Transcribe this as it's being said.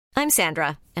I'm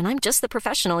Sandra, and I'm just the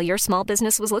professional your small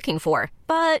business was looking for.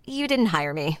 But you didn't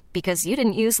hire me because you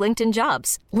didn't use LinkedIn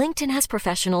Jobs. LinkedIn has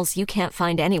professionals you can't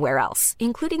find anywhere else,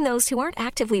 including those who aren't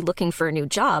actively looking for a new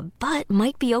job, but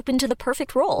might be open to the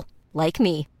perfect role, like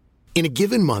me. In a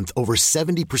given month, over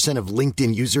 70% of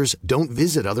LinkedIn users don't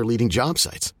visit other leading job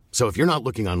sites. So if you're not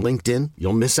looking on LinkedIn,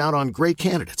 you'll miss out on great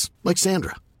candidates like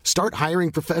Sandra. Start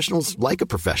hiring professionals like a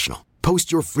professional.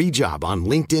 Post your free job on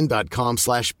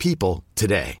linkedin.com/people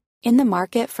today. In the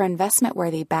market for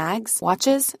investment-worthy bags,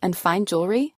 watches, and fine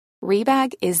jewelry,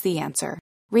 Rebag is the answer.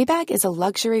 Rebag is a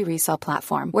luxury resale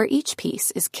platform where each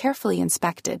piece is carefully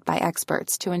inspected by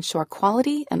experts to ensure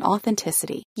quality and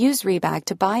authenticity. Use Rebag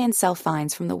to buy and sell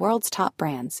finds from the world's top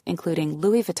brands, including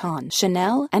Louis Vuitton,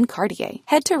 Chanel, and Cartier.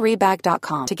 Head to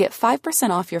Rebag.com to get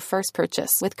 5% off your first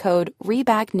purchase with code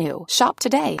REBAGNEW. Shop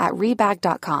today at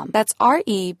Rebag.com. That's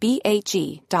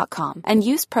REBAG.com. And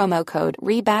use promo code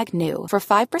REBAGNEW for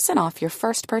 5% off your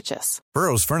first purchase.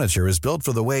 Burrow's furniture is built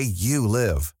for the way you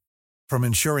live. From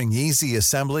ensuring easy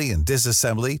assembly and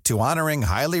disassembly to honoring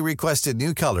highly requested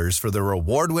new colors for their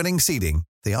award-winning seating,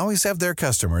 they always have their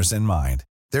customers in mind.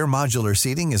 Their modular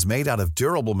seating is made out of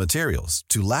durable materials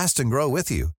to last and grow with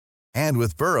you. And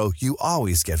with Burrow, you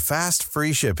always get fast,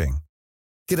 free shipping.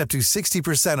 Get up to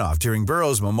 60% off during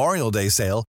Burrow's Memorial Day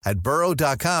sale at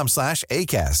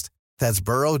burrow.com/ACAST. That's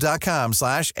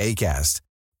burrow.com/ACAST.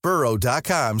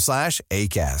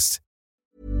 burrow.com/ACAST.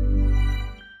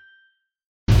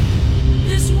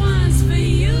 This one's for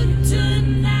you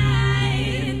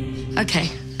tonight. Okay,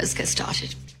 let's get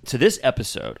started. So this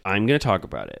episode, I'm going to talk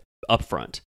about it up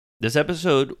front. This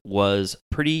episode was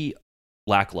pretty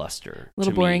lackluster. A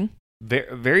little boring.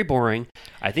 Very, very boring.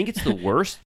 I think it's the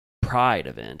worst Pride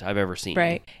event I've ever seen.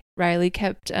 Right. Riley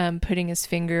kept putting his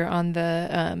finger on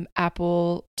the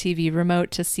Apple TV remote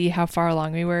to see how far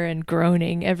along we were and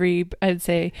groaning every, I'd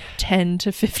say, 10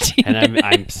 to 15 And minutes.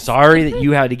 I'm sorry that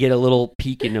you had to get a little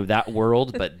peek into that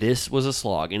world, but this was a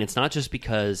slog. And it's not just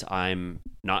because I'm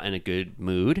not in a good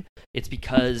mood. It's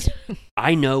because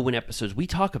I know when episodes, we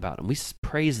talk about them. We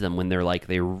praise them when they're like,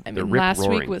 they're rip-roaring. Last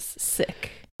week was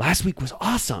sick. Last week was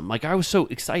awesome. Like, I was so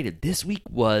excited. This week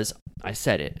was, I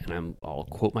said it, and I'll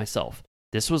quote myself.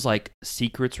 This was like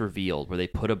Secrets Revealed, where they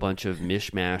put a bunch of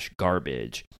mishmash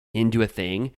garbage into a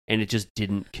thing, and it just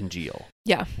didn't congeal.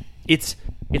 Yeah. It's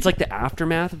like the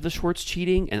aftermath of the Schwartz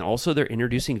cheating, and also they're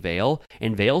introducing Vale,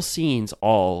 and Vale's scenes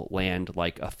all land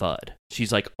like a thud.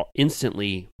 She's like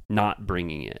instantly not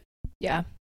bringing it. Yeah.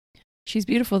 She's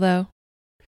beautiful, though.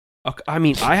 I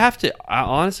mean, honestly,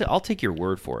 I'll take your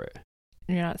word for it.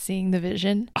 You're not seeing the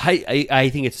vision. I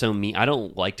think it's so mean. I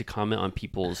don't like to comment on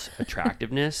people's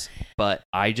attractiveness, but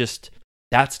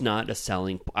that's not a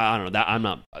selling. I don't know that I'm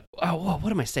not. Oh,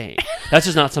 what am I saying? That's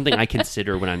just not something I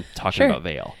consider when I'm talking about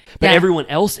Vale. But everyone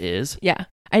else is. Yeah,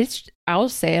 I'll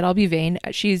say it. I'll be vain.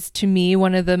 She's to me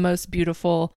one of the most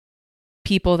beautiful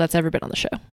people that's ever been on the show.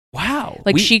 Wow,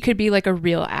 like she could be like a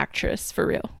real actress for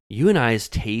real. You and I's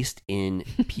taste in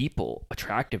people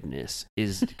attractiveness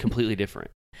is completely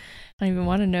different. I don't even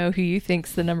want to know who you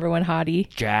think's the number one hottie.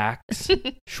 Jax,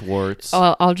 Schwartz.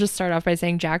 Oh, I'll just start off by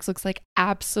saying Jax looks like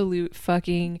absolute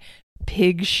fucking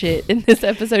pig shit in this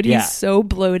episode. Yeah. He's so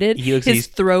bloated. His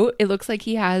throat, it looks like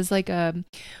he has like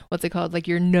what's it called? Like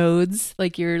your nodes,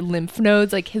 like your lymph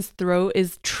nodes. Like his throat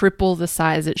is triple the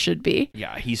size it should be.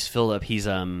 Yeah, he's filled up. He's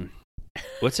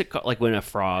what's it called? Like when a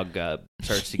frog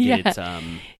starts to get its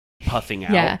puffing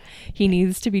out. Yeah, he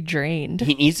needs to be drained.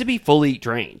 He needs to be fully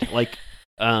drained. Like.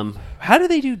 How do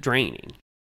they do draining?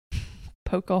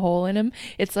 Poke a hole in him.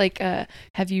 It's like,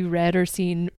 have you read or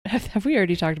seen, have we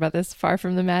already talked about this, Far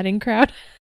From the Madding Crowd?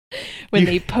 When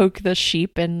they poke the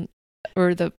sheep is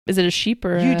it a sheep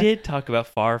or You did talk about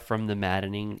Far From the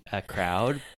Maddening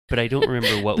Crowd, but I don't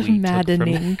remember what we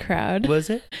Maddening took from crowd. Was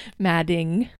it?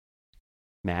 Madding?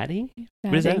 What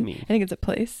does that mean? I think it's a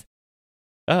place.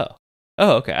 Oh,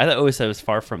 okay. I thought always said it was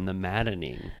Far From the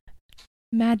Maddening.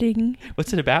 Madding.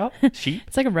 What's it about? Sheep?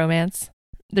 It's like a romance.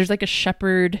 There's like a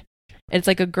shepherd. It's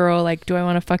like a girl like, do I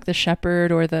want to fuck the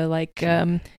shepherd or the like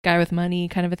guy with money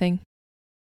kind of a thing.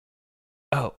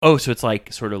 Oh, so it's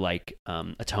like sort of like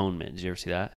Atonement. Did you ever see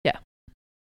that? Yeah.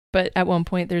 But at one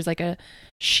point there's like a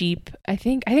sheep. I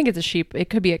think it's a sheep. It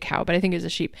could be a cow, but I think it's a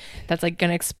sheep that's like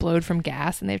gonna explode from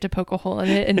gas and they have to poke a hole in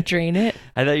it and drain it.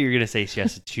 I thought you were gonna say she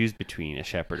has to choose between a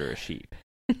shepherd or a sheep.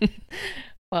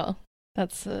 Well,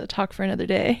 that's a talk for another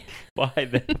day. Why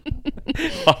then?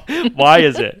 Why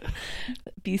is it?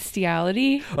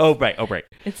 Bestiality. Oh, right.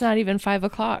 It's not even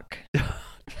 5:00.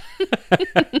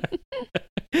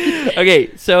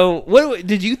 Okay, so what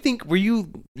did you think?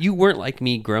 You weren't like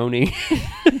me groaning.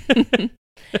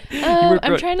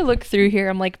 I'm trying to look through here.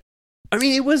 I'm like, I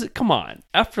mean, it was, come on.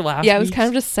 After last yeah, it was week's- kind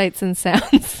of just sights and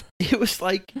sounds. It was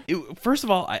like, first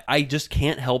of all, I just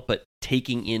can't help but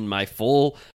taking in my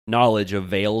full knowledge of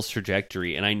Vale's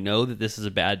trajectory, and I know that this is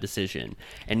a bad decision.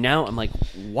 And now I'm like,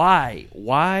 why?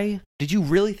 Why? Did you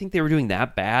really think they were doing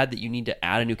that bad that you need to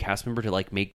add a new cast member to,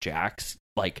 like, make Jax,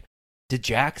 like, did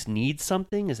Jax need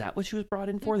something? Is that what she was brought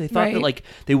in for? They thought that, like,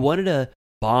 they wanted a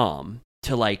bomb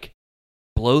to, like,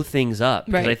 blow things up,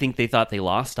 because I think they thought they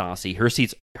lost Stassi. Her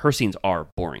scenes are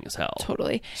boring as hell.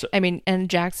 Totally. So, I mean, and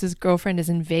Jax's girlfriend is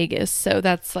in Vegas, so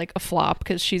that's like a flop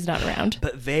because she's not around.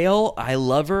 But Vale, I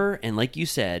love her, and like you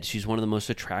said, she's one of the most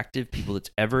attractive people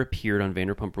that's ever appeared on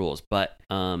Vanderpump Rules. But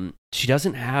she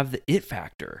doesn't have the it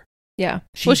factor. Yeah.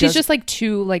 She's just like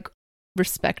too like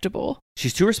respectable.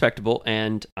 She's too respectable,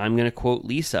 and I'm gonna quote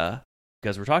Lisa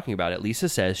because we're talking about it. Lisa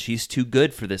says she's too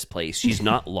good for this place. She's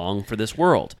not long for this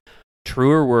world.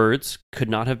 Truer words could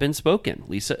not have been spoken.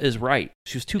 Lisa is right.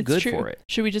 She was too good for it.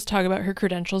 Should we just talk about her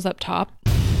credentials up top?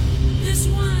 This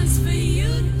one's for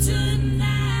you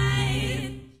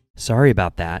tonight. Sorry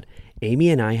about that.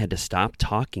 Amy and I had to stop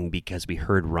talking because we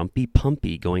heard Rumpy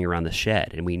Pumpy going around the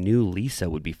shed, and we knew Lisa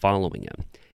would be following him.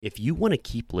 If you want to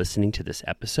keep listening to this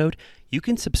episode, you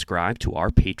can subscribe to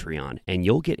our Patreon, and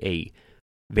you'll get a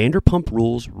Vanderpump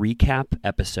Rules recap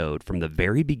episode from the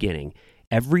very beginning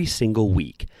every single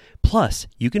week. Plus,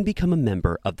 you can become a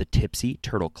member of the Tipsy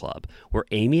Turtle Club, where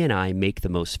Amy and I make the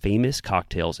most famous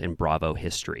cocktails in Bravo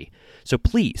history. So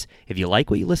please, if you like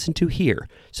what you listen to here,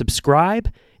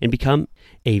 subscribe and become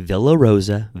a Villa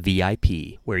Rosa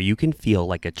VIP, where you can feel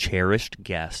like a cherished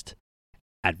guest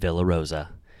at Villa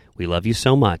Rosa. We love you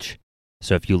so much.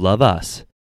 So if you love us,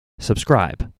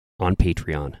 subscribe on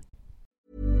Patreon.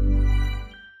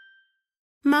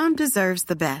 Mom deserves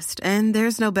the best, and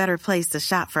there's no better place to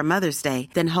shop for Mother's Day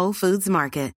than Whole Foods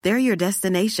Market. They're your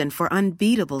destination for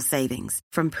unbeatable savings,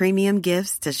 from premium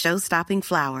gifts to show-stopping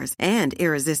flowers and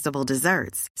irresistible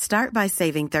desserts. Start by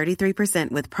saving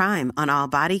 33% with Prime on all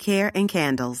body care and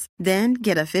candles. Then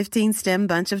get a 15-stem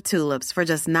bunch of tulips for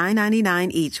just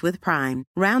 $9.99 each with Prime.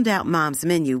 Round out Mom's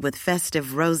menu with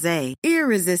festive rosé,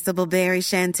 irresistible berry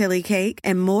chantilly cake,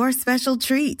 and more special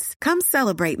treats. Come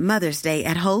celebrate Mother's Day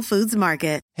at Whole Foods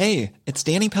Market. Hey, it's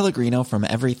Danny Pellegrino from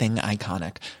Everything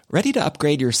Iconic. Ready to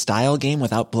upgrade your style game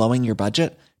without blowing your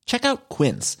budget? Check out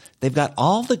Quince. They've got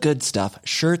all the good stuff,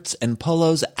 shirts and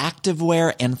polos,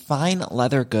 activewear, and fine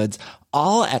leather goods,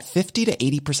 all at 50 to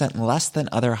 80% less than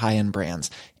other high-end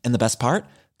brands. And the best part?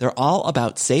 They're all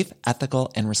about safe,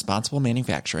 ethical, and responsible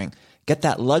manufacturing. Get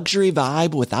that luxury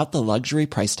vibe without the luxury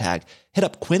price tag. Hit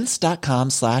up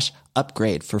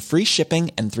quince.com/upgrade for free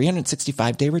shipping and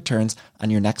 365-day returns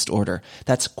on your next order.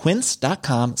 That's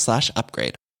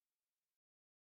quince.com/upgrade.